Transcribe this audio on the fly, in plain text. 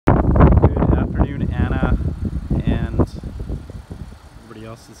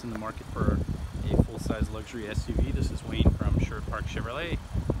else is in the market for a full-size luxury SUV, this is Wayne from Sherwood Park Chevrolet.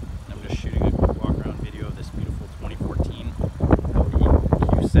 I'm just shooting a quick walk-around video of this beautiful 2014 Audi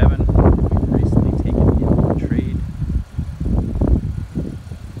Q7. We've recently taken it in the trade.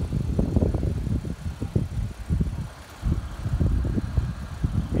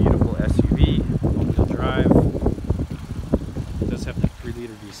 Beautiful SUV, all-wheel drive. It does have the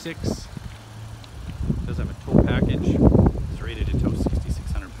 3-liter V6. It does have a tow package. It's rated to tow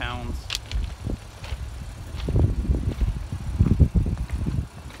 6,600 pounds.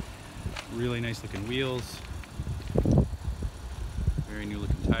 Really nice looking wheels. Very new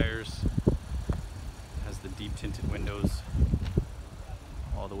looking tires. It has the deep tinted windows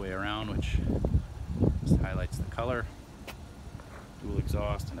all the way around, which just highlights the color. Dual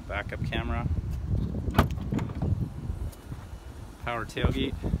exhaust and a backup camera. Power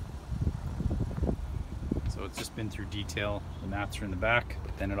tailgate. So it's just been through detail. The mats are in the back,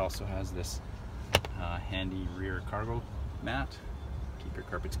 but then it also has this handy rear cargo mat. Keep your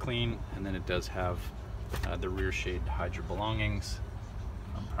carpets clean, and then it does have the rear shade to hide your belongings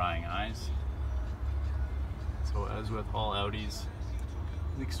from prying eyes. So as with all Audis,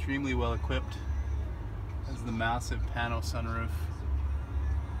 it's extremely well equipped. It has the massive Pano sunroof.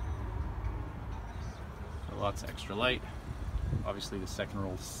 So lots of extra light. Obviously the second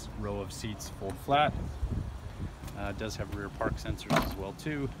row of seats fold flat. It does have rear park sensors as well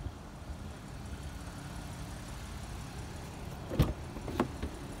too. It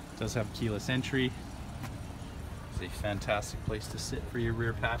does have keyless entry. It's a fantastic place to sit for your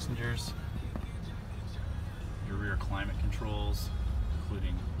rear passengers. Your rear climate controls,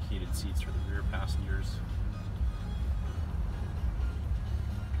 including heated seats for the rear passengers.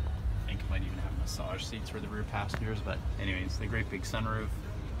 I think it might even have massage seats for the rear passengers, but anyways, the great big sunroof.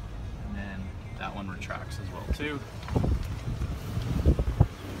 And then that one retracts as well too.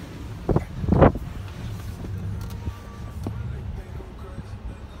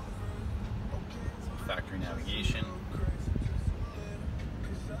 Factory navigation.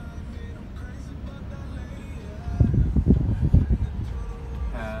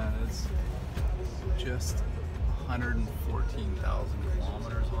 Has just 114,000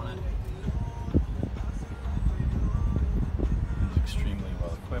 kilometers on it. It's extremely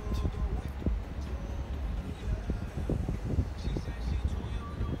well equipped.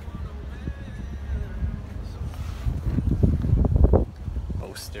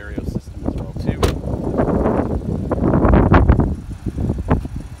 Bose stereo system as well too.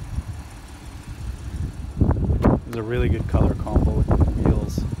 There's a really good color combo with the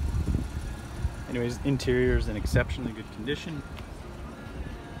wheels. Anyways, interior is in exceptionally good condition.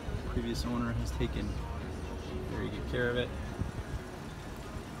 The previous owner has taken very good care of it.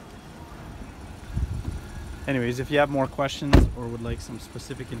 Anyways, if you have more questions or would like some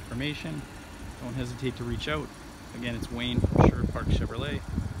specific information, don't hesitate to reach out. Again, it's Wayne from Sherwood Park Chevrolet,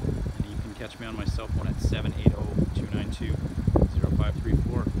 and you can catch me on my cell phone at 780-292-6000.